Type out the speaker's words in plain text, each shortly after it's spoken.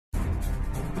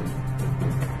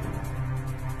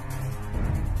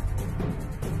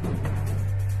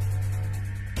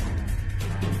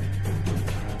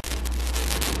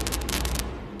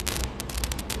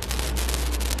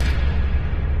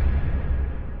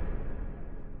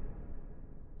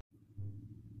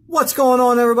What's going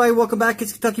on, everybody? Welcome back.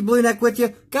 It's Kentucky Blueneck with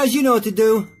you. Guys, you know what to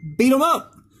do. Beat 'em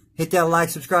up. Hit that like,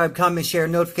 subscribe, comment, share,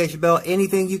 notification bell.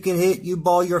 Anything you can hit, you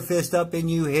ball your fist up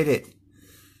and you hit it.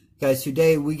 Guys,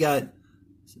 today we got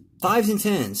 5s and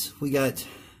 10s. We got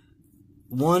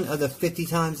one of the 50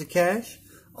 times the cash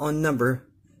on number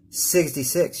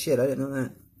 66. Shit, I didn't know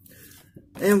that.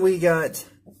 And we got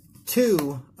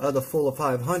 2 of the full of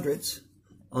 500s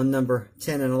on number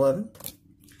 10 and 11.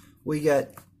 We got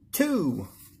 2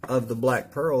 of the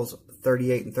black pearls,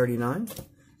 38 and 39.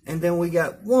 And then we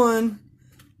got 1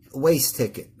 waste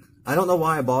ticket. I don't know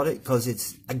why I bought it, because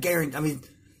it's a guarantee. I mean,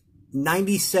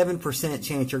 97%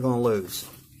 chance you're going to lose.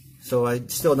 So I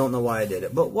still don't know why I did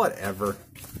it, but whatever.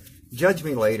 Judge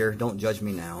me later. Don't judge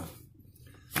me now.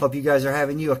 Hope you guys are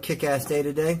having you a kick-ass day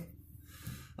today.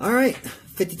 All right,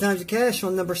 50 times the cash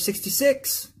on number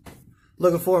 66.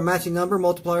 Looking for a matching number,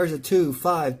 multipliers of 2,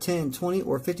 5, 10, 20,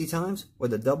 or 50 times, or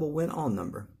the double win all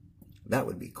number. That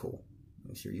would be cool.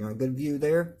 Make sure you're in a good view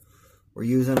there. We're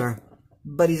using our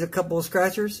buddies a couple of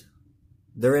scratchers.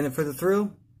 They're in it for the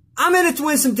thrill. I'm in it to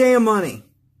win some damn money.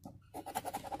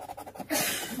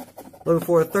 Looking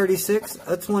for a 36,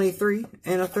 a 23,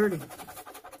 and a 30,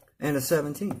 and a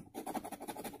 17.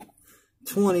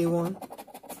 21,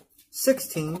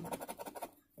 16,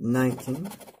 19,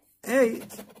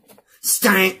 8.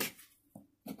 Stank!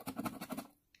 You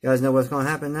guys know what's going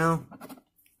to happen now?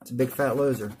 It's a big fat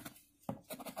loser.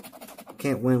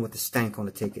 Can't win with the stank on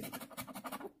the ticket.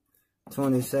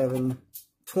 27,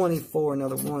 24,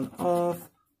 another 1 off.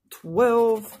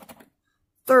 12,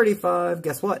 35,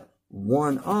 guess what?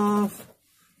 1 off.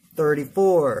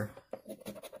 34,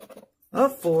 a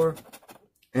 4,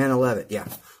 and 11. Yeah,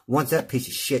 once that piece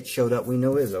of shit showed up, we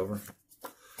know it's over.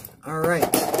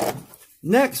 Alright,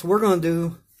 next we're going to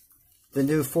do the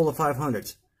new full of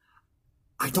 500s.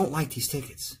 I don't like these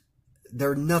tickets.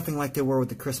 They're nothing like they were with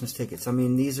the Christmas tickets. I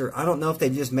mean, these are, I don't know if they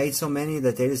just made so many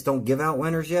that they just don't give out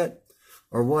winners yet,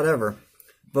 or whatever.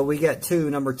 But we got 2,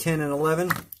 number 10 and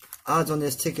 11. Odds on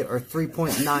this ticket are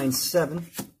 3.97.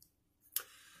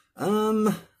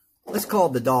 Let's call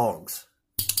it the dogs.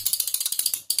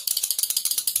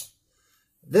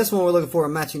 This one we're looking for a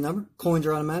matching number. Coins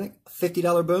are automatic.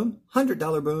 $50 boom,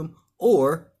 $100 boom,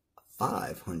 or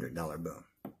 $500 boom.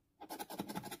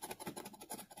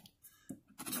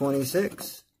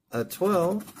 26, a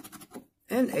 12,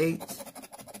 an 8,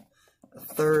 a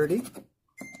 30,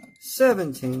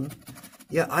 17.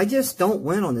 Yeah, I just don't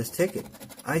win on this ticket.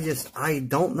 I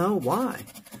don't know why.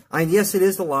 Yes, it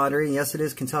is the lottery, and yes, it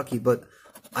is Kentucky, but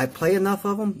I play enough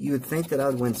of them, you would think that I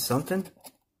would win something.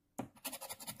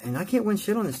 And I can't win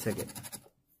shit on this ticket.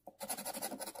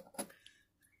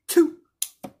 2.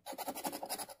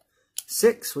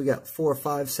 6, we got 4,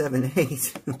 5, 7,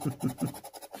 8.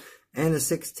 And a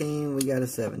 16, we got a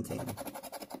 17.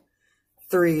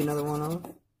 3, another 1 off.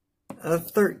 A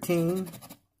 13,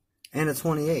 and a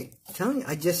 28. I'm telling you,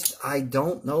 I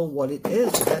don't know what it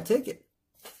is with that ticket.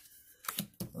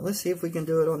 Well, let's see if we can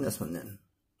do it on this one then.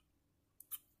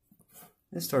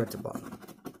 Let's start at the bottom.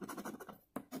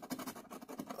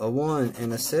 A 1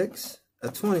 and a 6, a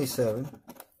 27,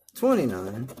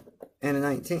 29, and a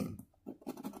 19.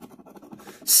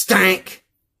 Stank!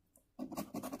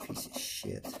 Piece of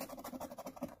shit.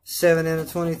 7 and a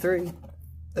 23,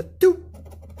 a 2,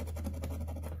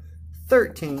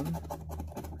 13,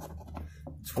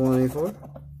 24,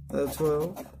 a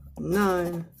 12,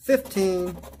 9,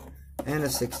 15, and a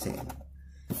 16.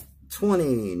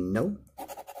 20, no.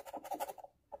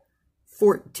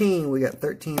 14, we got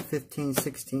 13, 15,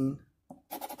 16,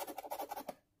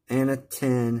 and a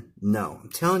 10, no. I'm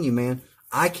telling you, man,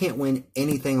 I can't win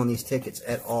anything on these tickets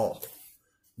at all.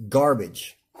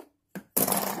 Garbage.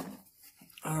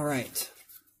 All right.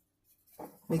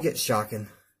 Let me get shocking.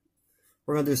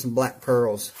 We're going to do some black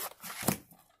pearls.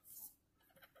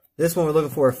 This one we're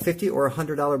looking for a $50 or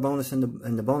 $100 bonus in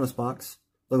the bonus box.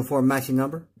 Looking for a matching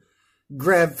number.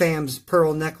 Grab Fam's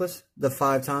pearl necklace, the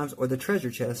 5 times, or the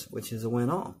treasure chest, which is a win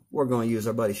all. We're going to use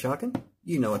our buddy Shocking.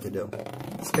 You know what to do.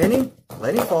 Spin him,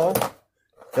 let him fall.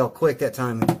 Fell quick that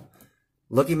time.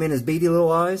 Look him in his beady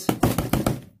little eyes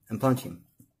and punch him.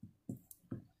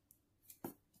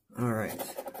 All right.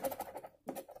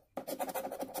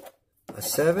 A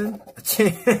 7, a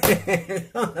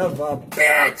 10. Son of a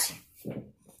bitch. How'd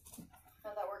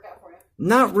that work out for you?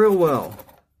 Not real well.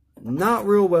 Not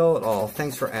real well at all.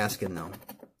 Thanks for asking, though.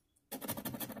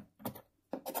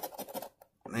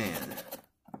 Man.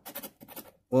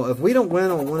 Well, if we don't win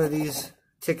on one of these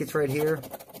tickets right here,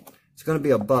 it's going to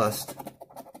be a bust.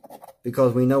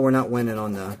 Because we know we're not winning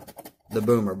on the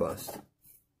boomer bust.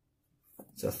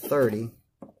 It's a 30.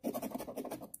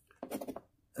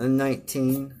 A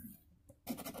 19.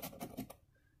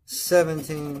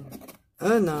 17,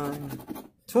 a 9,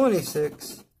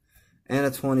 26, and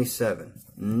a 27.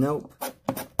 Nope.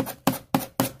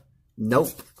 Nope.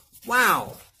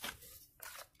 Wow.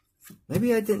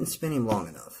 Maybe I didn't spin him long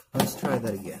enough. Let's try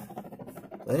that again.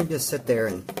 Let him just sit there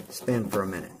and spin for a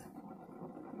minute.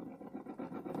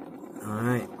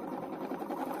 Alright.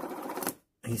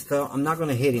 He's fell. I'm not going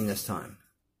to hit him this time.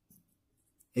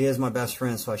 He is my best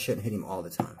friend, so I shouldn't hit him all the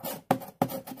time.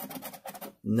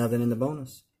 Nothing in the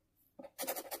bonus.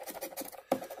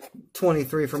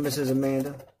 23 for Mrs.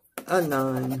 Amanda. A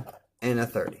 9 and a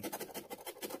 30.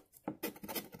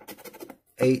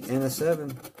 8 and a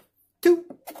 7. 2.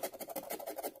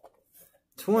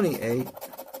 28.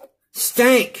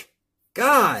 Stank!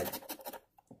 God!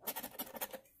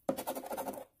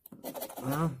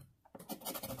 Well,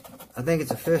 I think it's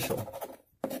official.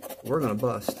 We're going to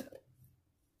bust.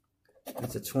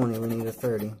 It's a 20. We need a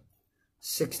 30.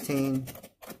 16.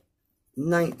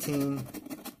 19.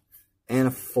 And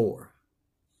a 4.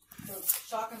 So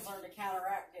shotguns learn to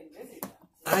counteract getting busy then.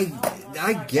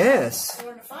 I guess. They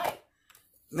learn to fight.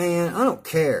 Man, I don't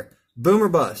care. Boom or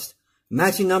bust.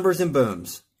 Matching numbers and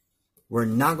booms. We're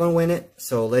not going to win it,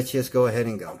 so let's just go ahead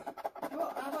and go.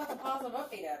 Well, how about the positive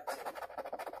upbeat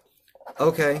attitude?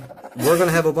 Okay, we're going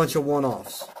to have a bunch of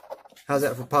one-offs. How's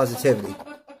that for positivity?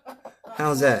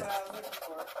 How's that?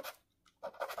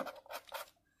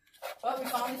 Well, we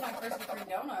finally found Krispy Kreme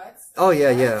donuts. Oh,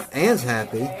 yeah, yeah. Anne's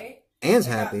happy. Anne's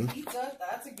happy. Pizza,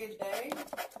 that's a good day.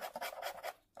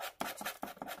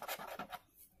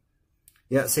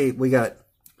 Yeah, see, we got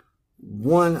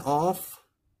one off,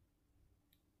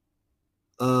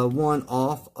 one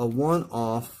off, a one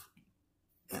off.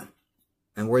 Yeah.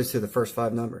 And where's to the first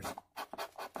 5 numbers?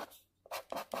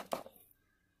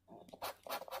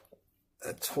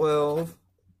 A 12,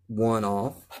 one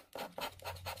off.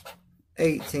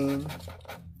 18,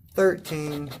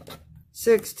 13,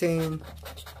 16,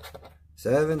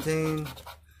 17,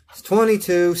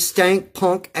 22, stank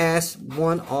punk ass,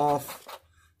 one off.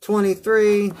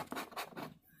 23,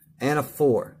 and a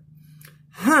 4.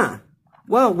 Huh.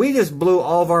 Well, we just blew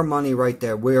all of our money right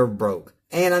there. We're broke.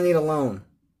 And I need a loan.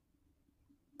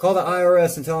 Call the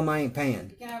IRS and tell them I ain't paying.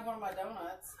 You can have one of my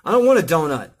donuts. I don't want a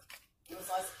donut. You want a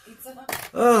slice of pizza?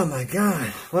 Oh, my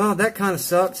God. Well, that kind of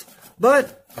sucks.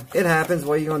 But it happens.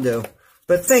 What are you going to do?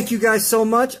 But thank you guys so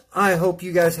much. I hope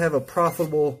you guys have a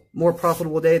more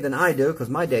profitable day than I do, because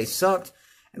my day sucked.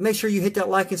 And make sure you hit that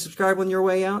like and subscribe on your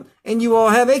way out. And you all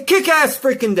have a kick-ass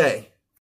freaking day.